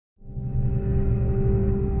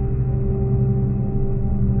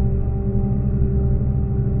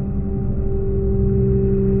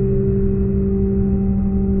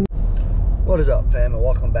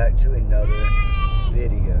welcome back to another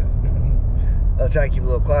video. I'll try to keep a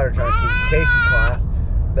little quieter, trying to keep Casey quiet,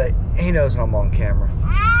 but he knows I'm on camera.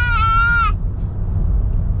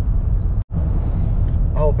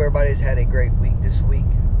 I hope everybody's had a great week this week.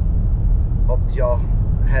 Hope that y'all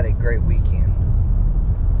had a great weekend.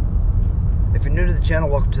 If you're new to the channel,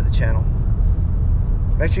 welcome to the channel.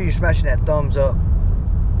 Make sure you're smashing that thumbs up.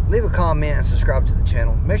 Leave a comment and subscribe to the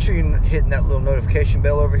channel. Make sure you're hitting that little notification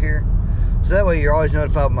bell over here, so that way you're always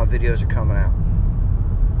notified when my videos are coming out.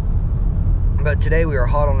 But today we are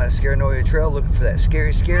hot on that Scareanoia trail, looking for that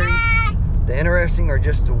scary, the interesting, or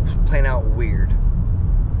just the plain out weird.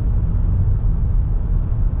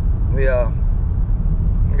 We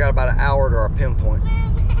got about an hour to our pinpoint.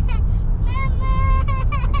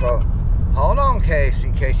 So hold on,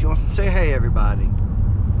 Casey. Casey wants to say hey, everybody.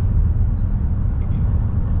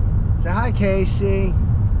 Say hi, Casey.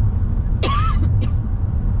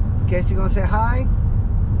 Casey gonna say hi?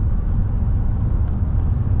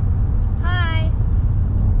 Hi.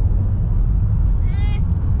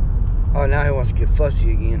 Oh, now he wants to get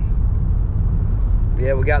fussy again.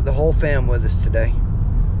 Yeah, we got the whole fam with us today.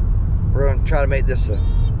 We're gonna try to make this a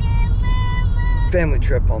family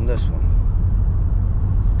trip on this one.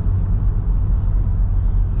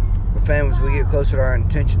 But fam, as we get closer to our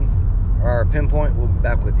intention, our pinpoint, we'll be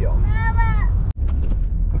back with y'all.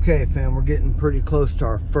 Okay, fam, we're getting pretty close to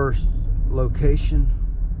our first location,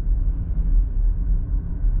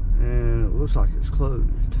 and it looks like it's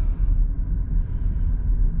closed.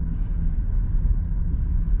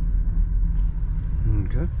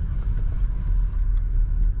 Okay,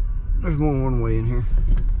 there's more than one way in here.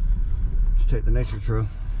 Let's take the nature trail.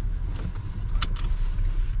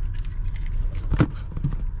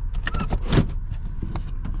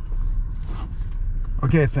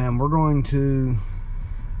 Okay, fam, we're going to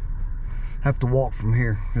have to walk from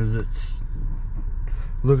here because it's,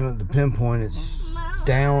 looking at the pinpoint, it's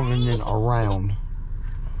down and then around.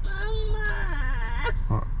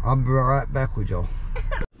 I'll be right back with y'all.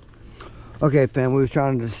 Okay, fam, we was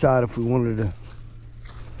trying to decide if we wanted to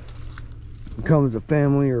come as a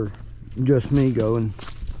family or just me going.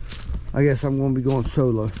 I guess I'm going to be going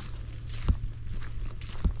solo.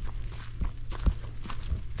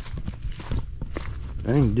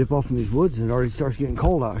 Dang, dip off in these woods and it already starts getting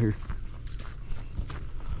cold out here.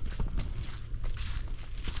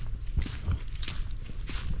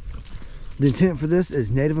 The intent for this is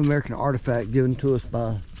Native American artifact given to us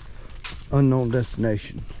by unknown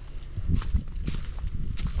destination.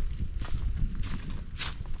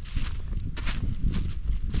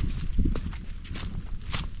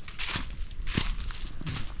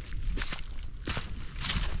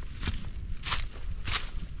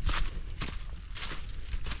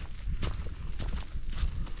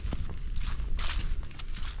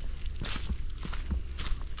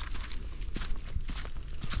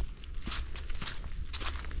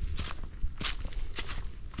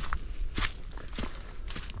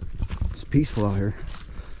 Peaceful out here.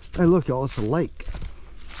 Hey, look, y'all, it's a lake.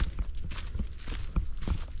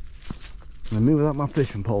 And me without my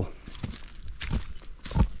fishing pole.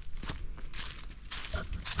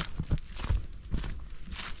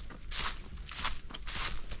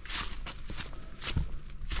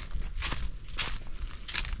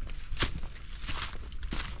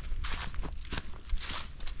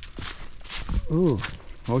 Ooh,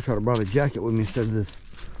 I wish I'd have brought a jacket with me instead of this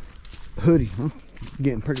hoodie. Huh?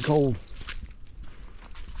 Getting pretty cold.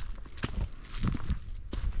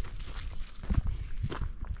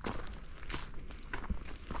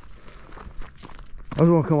 I was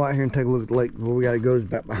gonna come out here and take a look at the lake before we gotta go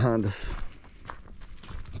back behind us.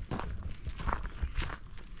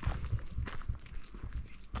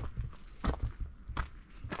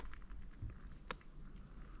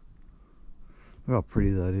 Look how pretty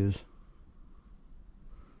that is.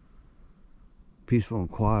 Peaceful and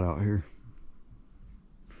quiet out here.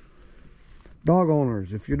 Dog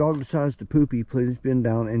owners, if your dog decides to poopy, please bend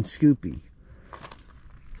down and scoopy.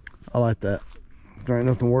 I like that. There ain't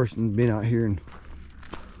nothing worse than being out here and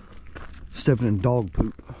stepping in dog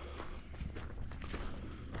poop.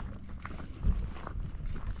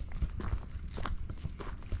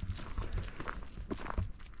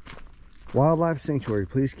 Wildlife sanctuary,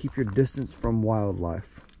 please keep your distance from wildlife.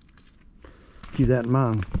 Keep that in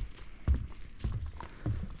mind.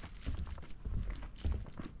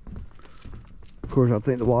 Of course, I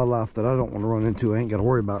think the wildlife that I don't want to run into, I ain't got to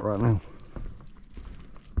worry about right now.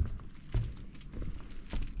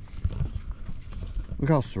 Look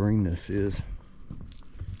how serene this is.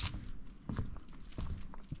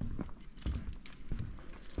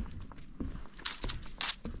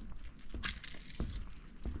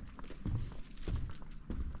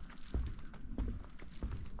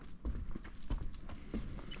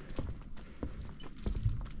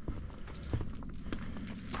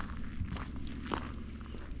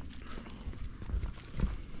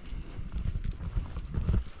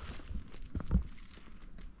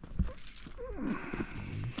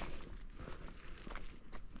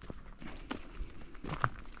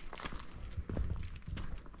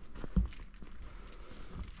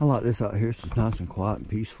 I like this out here. It's just nice and quiet and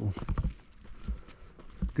peaceful.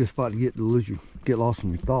 Good spot to get lost in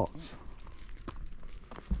your thoughts.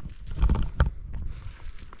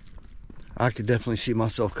 I could definitely see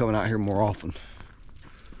myself coming out here more often,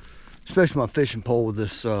 especially my fishing pole with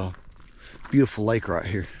this beautiful lake right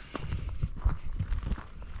here.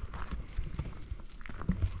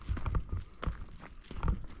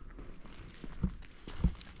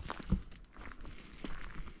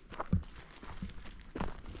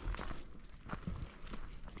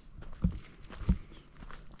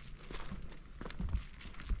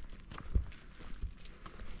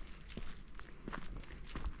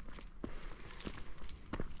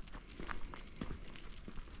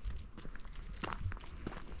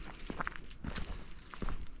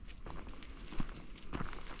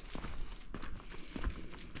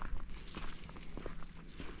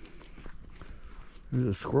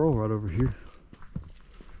 There's a squirrel right over here.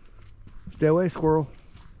 Stay away, squirrel.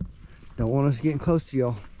 Don't want us getting close to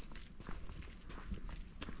y'all.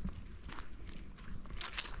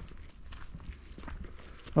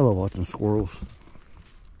 I love watching squirrels.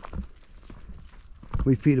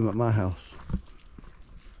 We feed them at my house.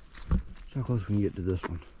 That's how close we can get to this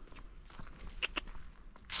one.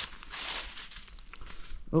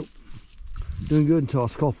 Oh, doing good until I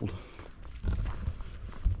scuffled.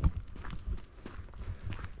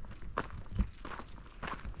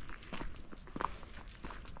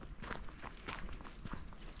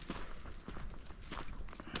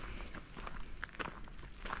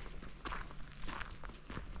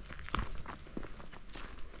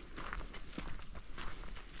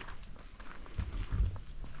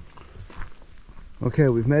 Okay,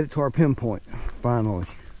 we've made it to our pinpoint, finally.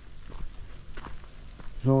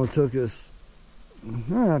 It only took us,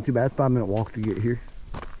 not too bad, 5-minute walk to get here.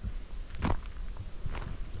 All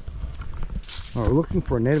right, we're looking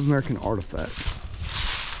for a Native American artifact.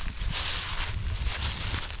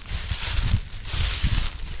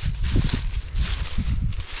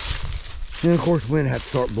 And of course, wind had to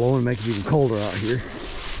start blowing, make it even colder out here.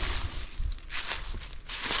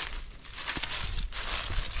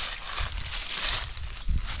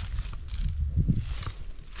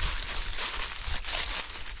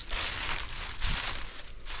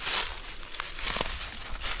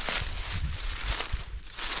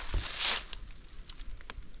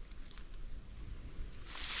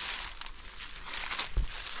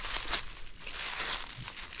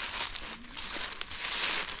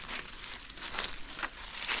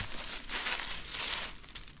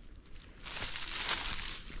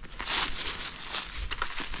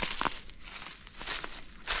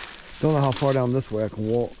 Don't know how far down this way I can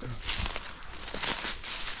walk.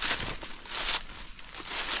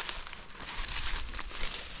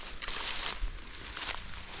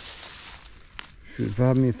 Shoot, if I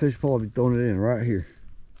had me a fish pole, I'd be throwing it in right here.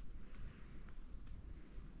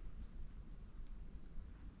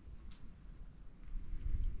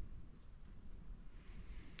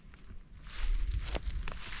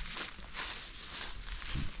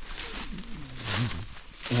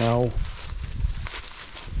 Ow.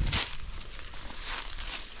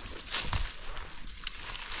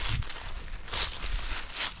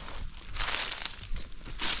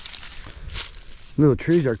 Little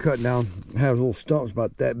trees are cutting down, have little stumps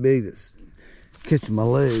about that big that's catching my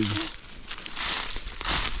legs.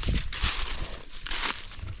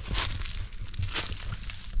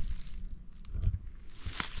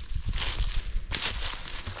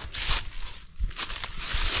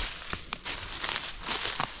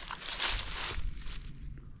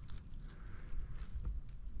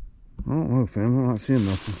 I don't know, fam, I'm not seeing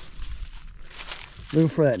nothing.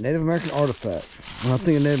 Looking for that Native American artifact. When I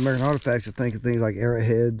think of Native American artifacts, I think of things like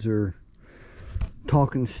arrowheads or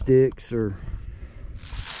talking sticks or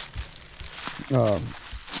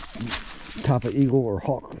type of eagle or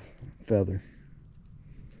hawk feather.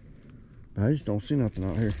 But I just don't see nothing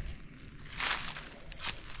out here.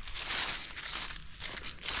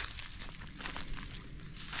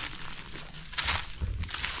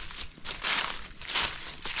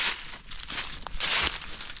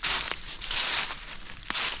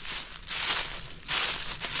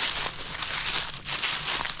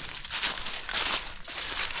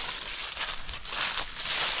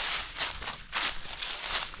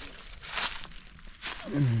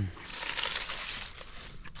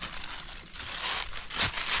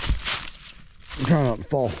 I'm trying not to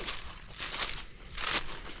fall.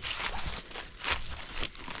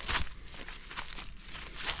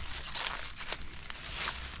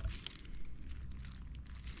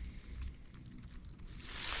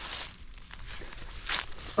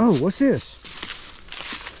 Oh, what's this?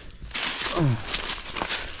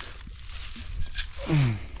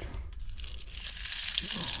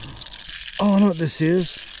 Oh, I know what this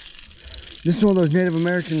is. This is one of those Native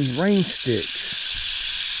American rain sticks.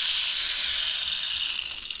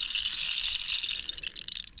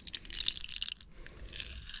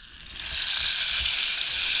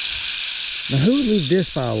 Now, who would leave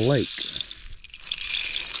this by a lake?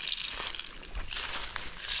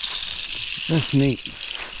 That's neat.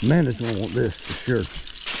 Amanda's gonna want this for sure.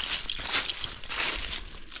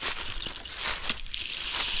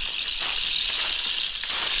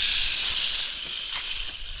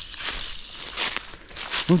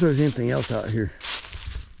 I wonder if there's anything else out here.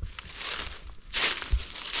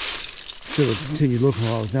 Should have continued looking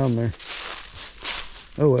while I was down there.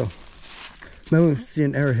 Oh well. Maybe we'll see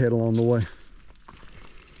an arrowhead along the way.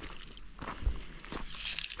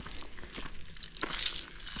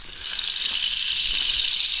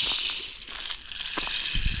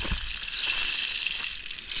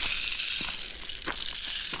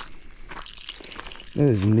 That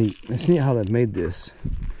is neat. It's neat how they made this.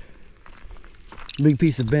 Big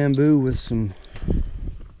piece of bamboo with some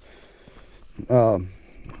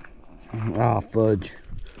fudge.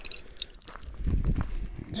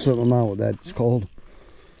 Something mind what that's called.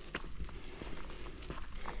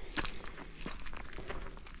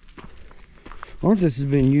 I wonder if this has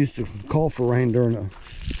been used to call for rain during a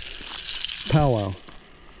powwow.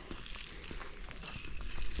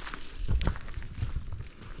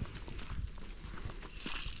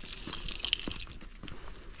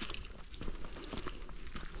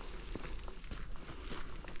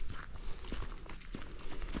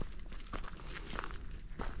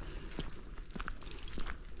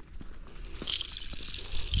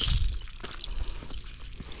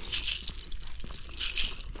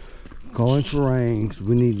 Calling for rain, because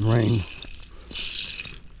we need rain.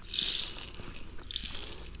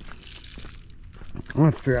 I'm gonna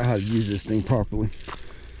have to figure out how to use this thing properly.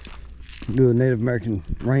 Do a Native American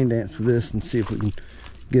rain dance with this and see if we can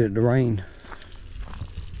get it to rain.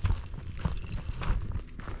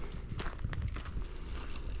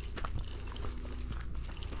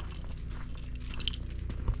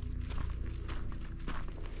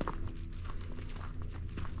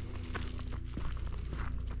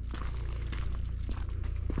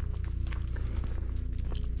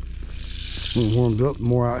 We warmed up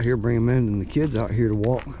more out here, bring them in, and the kids out here to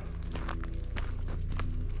walk.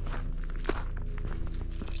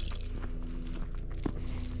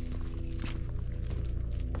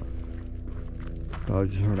 I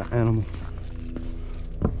just heard an animal.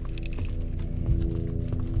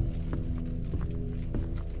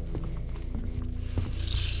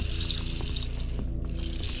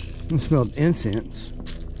 I smelled incense.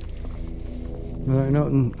 There ain't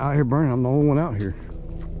nothing out here burning. I'm the only one out here.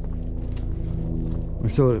 Or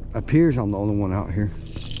so it appears I'm the only one out here.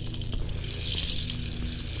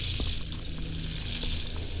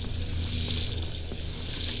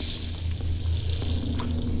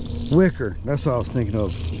 Wicker, that's what I was thinking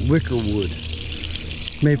of. Wicker wood.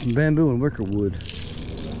 Made from bamboo and wicker wood.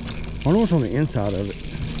 I don't know what's on the inside of it.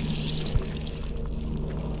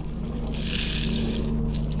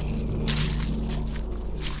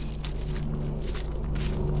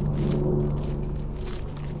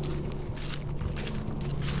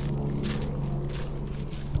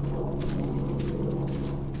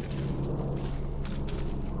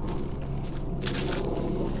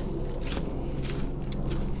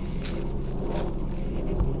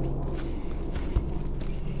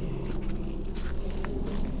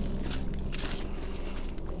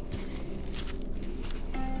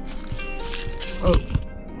 Oh.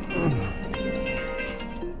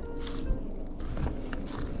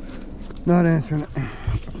 Not answering it.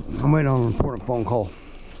 I'm waiting on an important phone call.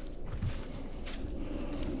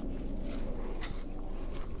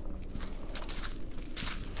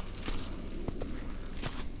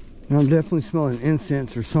 Now I'm definitely smelling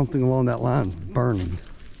incense or something along that line burning.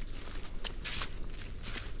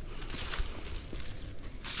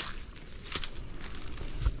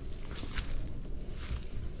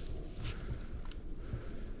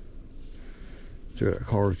 See where that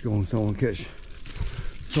car is going, so I want to catch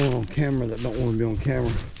someone on camera that don't want to be on camera.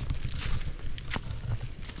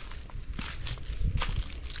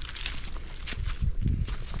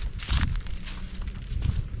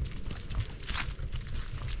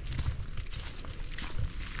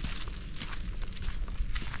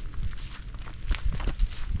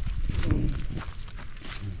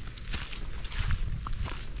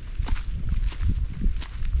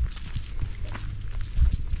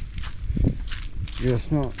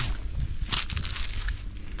 Yes, not.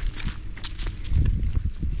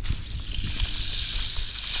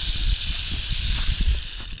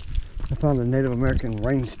 I found a Native American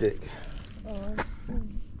rain stick.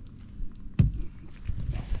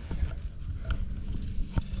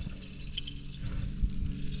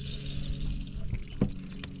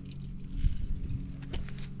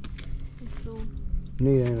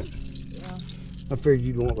 Neat, ain't it? Yeah. I figured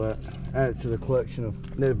you'd want that. Add it to the collection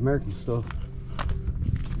of Native American stuff.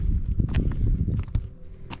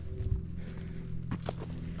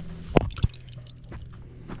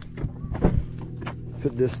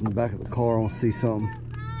 Put this in the back of the car. I want to see something.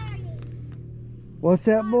 What's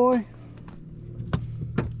that, boy?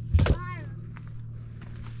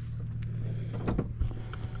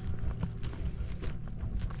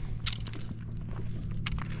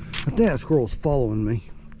 I think that squirrel's following me.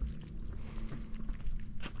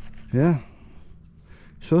 Yeah.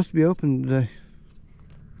 It's supposed to be open today.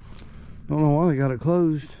 Don't know why they got it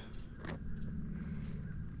closed.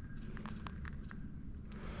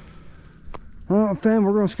 Alright, fam,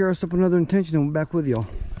 we're going to scare us up another intention and we're back with y'all.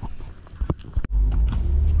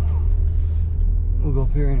 We'll go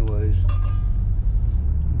up here anyways.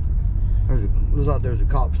 Looks like there's a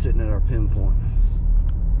cop sitting at our pinpoint.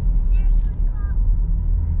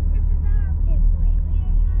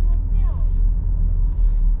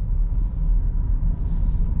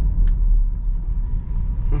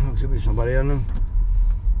 Could be somebody I know.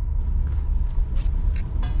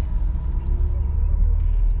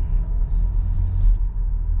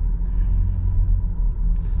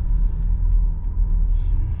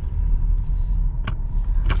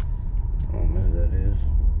 I don't know who that is.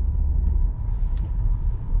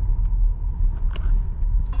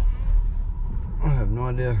 I have no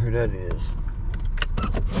idea who that is.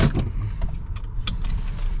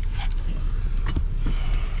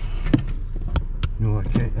 You know what,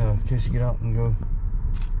 Casey, get out and go.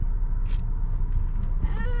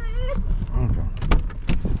 Okay.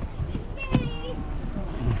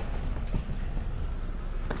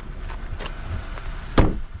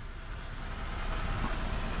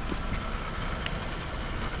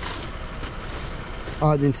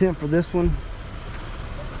 The intent for this one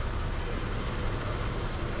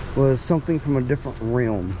was something from a different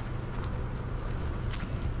realm.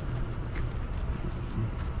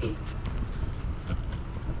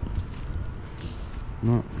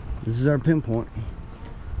 No, this is our pinpoint.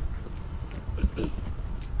 Neat.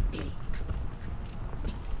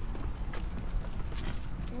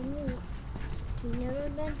 You've never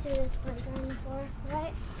been to this playground before,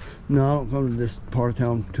 right? No, I don't come to this part of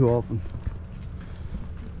town too often.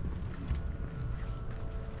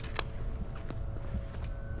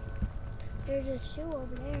 There's a shoe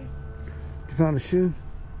over there. You found a shoe?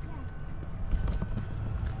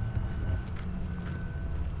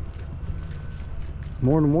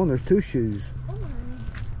 More than one, there's two shoes.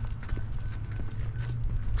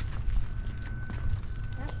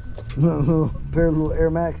 Oh. Pair of little Air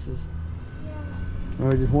Maxes. Yeah.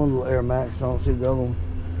 Or just one little Air Max. I don't see the other one.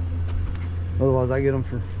 Otherwise, I get them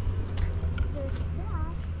for. There's that.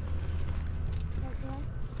 Right there.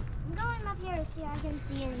 I'm going up here to see if I can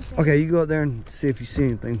see anything. Okay, you go up there and see if you see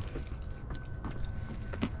anything.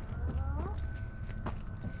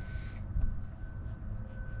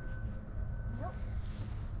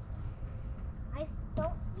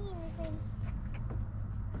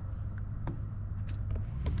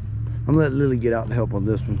 I'm gonna let Lily get out to help on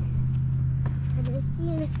this one. I didn't see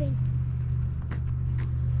anything.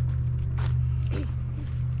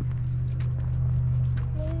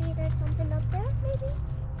 Maybe there's something up there, maybe?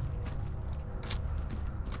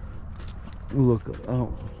 Look, I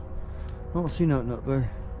don't see nothing up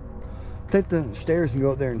there. Take the stairs and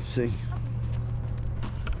go up there and see.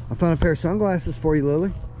 I found a pair of sunglasses for you,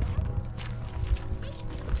 Lily.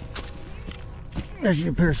 There's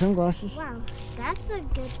your pair of sunglasses. Wow, that's a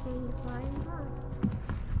good thing to find, huh?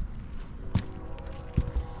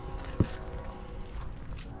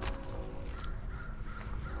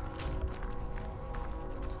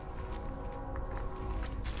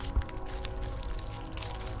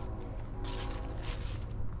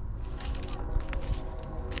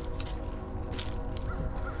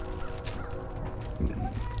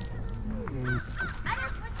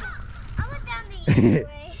 I went down the easy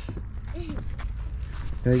way.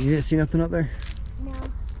 You didn't see nothing up there? No,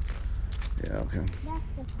 Yeah, okay.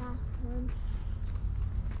 that's the fast one.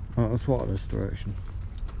 Alright, let's walk this direction.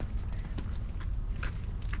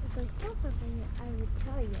 If I saw something, I would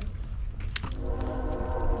tell you.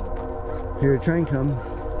 Hear a train coming. Yep.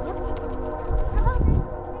 How about this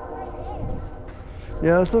right there?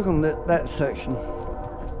 Yeah, let's look on that section.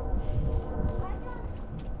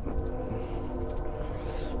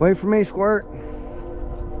 Wait for me, Squirt.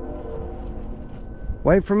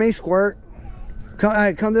 Wait for me, Squirt. Come,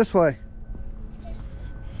 hey, come this way.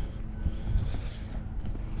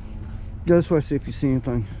 Go this way, see if you see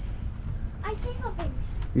anything. I see something.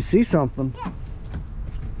 You see something? Yes.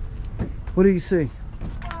 What do you see?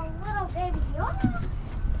 A little baby Yoda.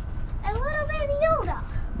 A little baby Yoda.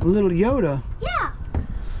 A little Yoda? Yeah.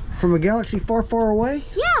 From a galaxy far, far away?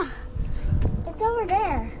 Yeah. It's over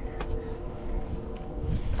there.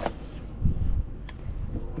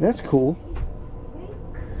 That's cool.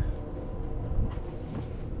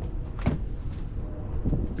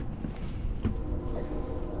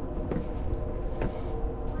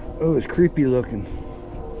 Oh, it's creepy looking.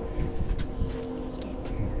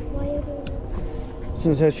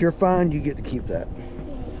 Since that's your find, you get to keep that.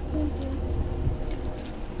 Thank you.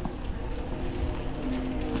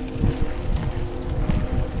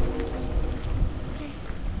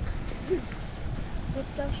 Let's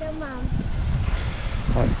go show Mom.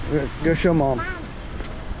 All right, go show Mom. Mom.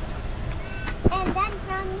 And then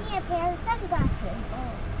found me a pair of sunglasses.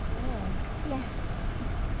 Oh, yeah.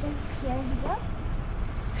 Here you go.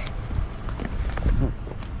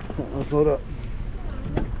 Let's load up.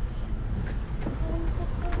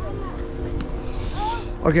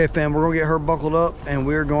 Okay, fam, we're gonna get her buckled up and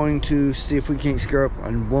we're going to see if we can't scare up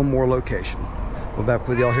on one more location. We'll be back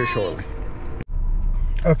with y'all here shortly.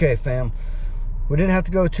 Okay, fam, we didn't have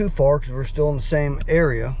to go too far because we're still in the same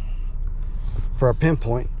area for our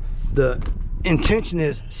pinpoint. The intention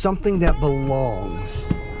is something that belongs.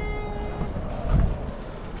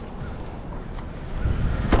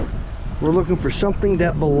 We're looking for something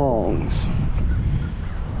that belongs.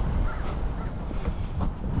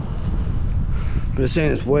 But it's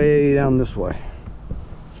saying it's way down this way.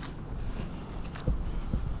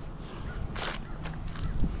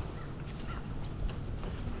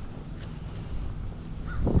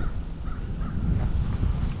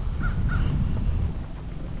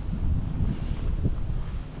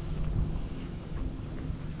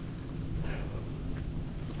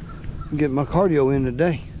 I'm getting my cardio in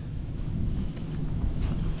today.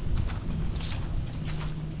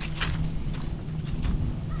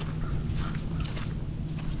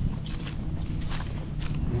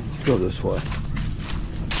 Go this way.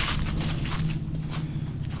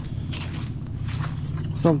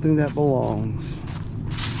 Something that belongs.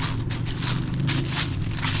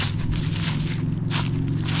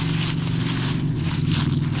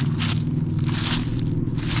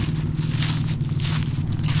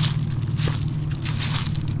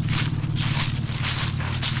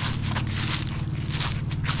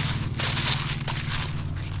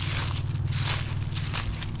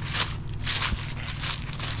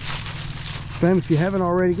 Fam, if you haven't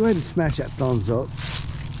already, go ahead and smash that thumbs up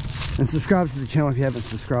and subscribe to the channel if you haven't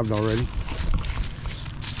subscribed already.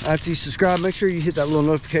 After you subscribe, make sure you hit that little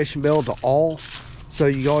notification bell to all so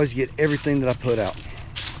you always get everything that I put out.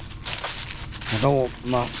 I don't want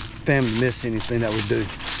my family to miss anything that we do.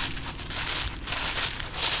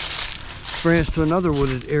 Bring us to another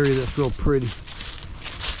wooded area that's real pretty.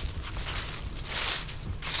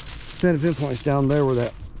 Standing pinpoint's down there where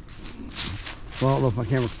that, well, I don't know if my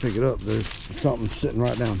camera can pick it up. There's something sitting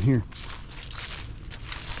right down here.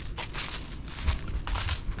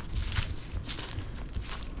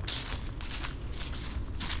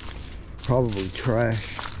 Probably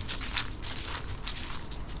trash.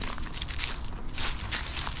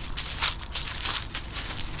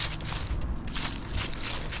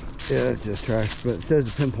 Yeah, it's just trash, but it says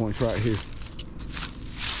the pinpoint's right here.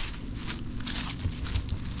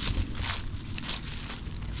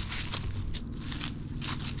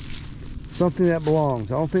 Something that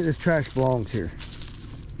belongs. I don't think this trash belongs here.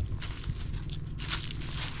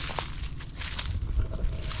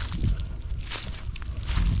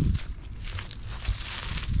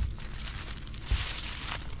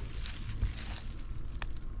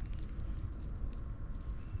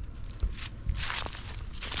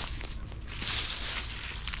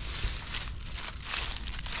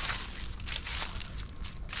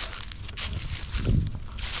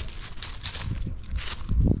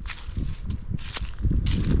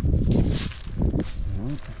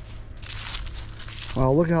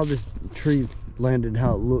 Wow, look how this tree landed and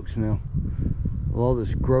how it looks now. All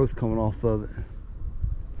this growth coming off of it.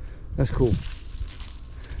 That's cool.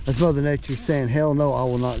 That's Mother Nature saying, hell no, I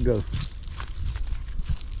will not go.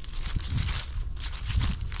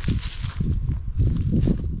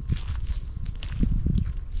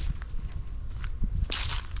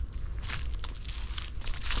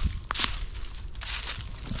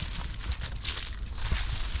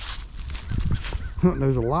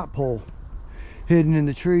 There's a light pole hidden in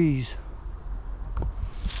the trees.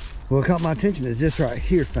 What caught my attention is this right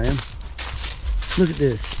here, fam. Look at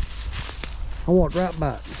this. I walked right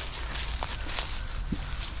by it.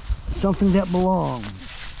 Something that belongs.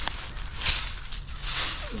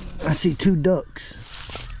 I see two ducks.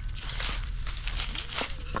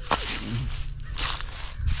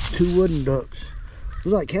 Two wooden ducks.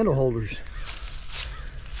 They're like candle holders.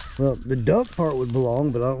 Well, the duck part would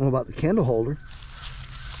belong, but I don't know about the candle holder.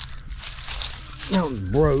 That one's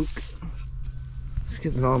broke. Let's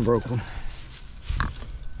get the non-broke one.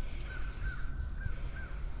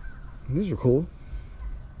 These are cool.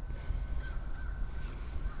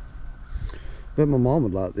 Bet my mom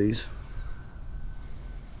would like these.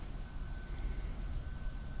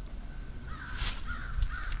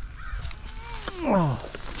 Oh.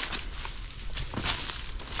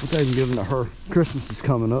 I think I can give them to her. Christmas is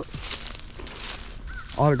coming up.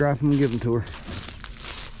 Autograph them and give them to her.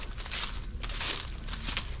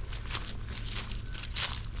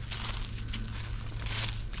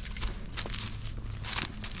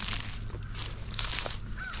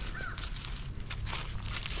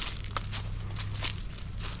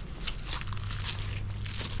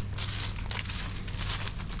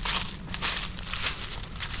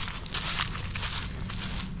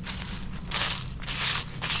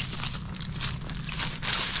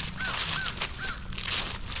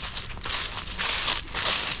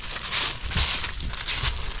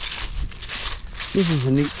 This is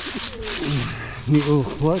a neat little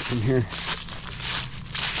collection here.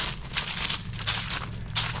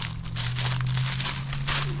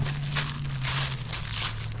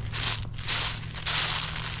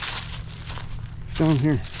 Down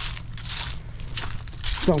here.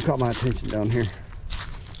 Something caught my attention down here.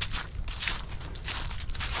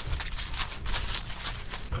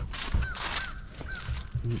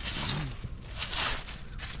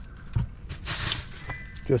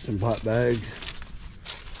 Just some black bags.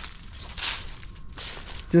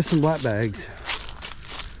 Just some black bags.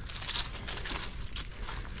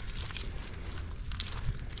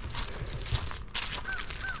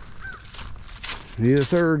 Yes,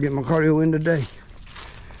 sir. Get my cardio in today.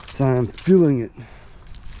 So I'm feeling it.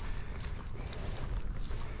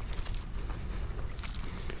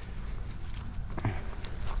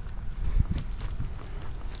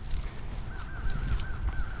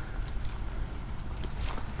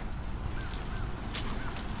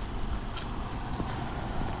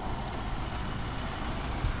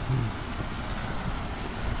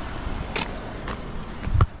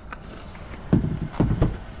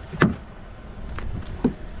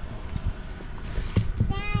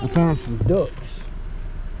 I found some ducks.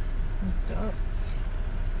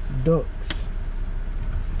 Ducks.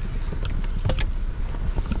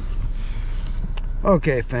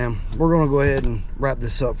 Okay, fam. We're going to go ahead and wrap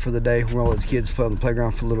this up for the day. We're going to let the kids play on the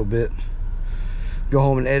playground for a little bit. Go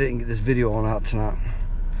home and edit and get this video on out tonight.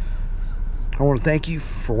 I want to thank you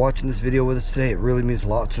for watching this video with us today. It really means a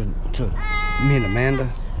lot to me and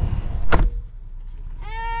Amanda.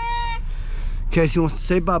 Casey wants to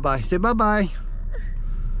say bye-bye. Say bye-bye.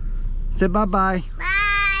 Say bye-bye.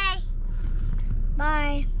 Bye.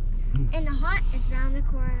 Bye. And the hut is around the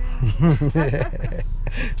corner.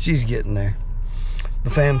 She's getting there.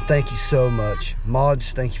 But fam, thank you so much.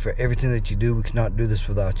 Mods, thank you for everything that you do. We cannot do this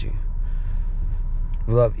without you.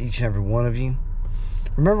 We love each and every one of you.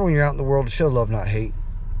 Remember, when you're out in the world, to show love, not hate.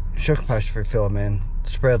 Show compassion for your fellow man.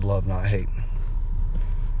 Spread love, not hate.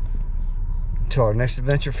 Until our next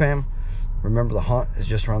adventure, fam, remember the hunt is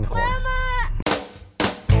just around the corner. Mama!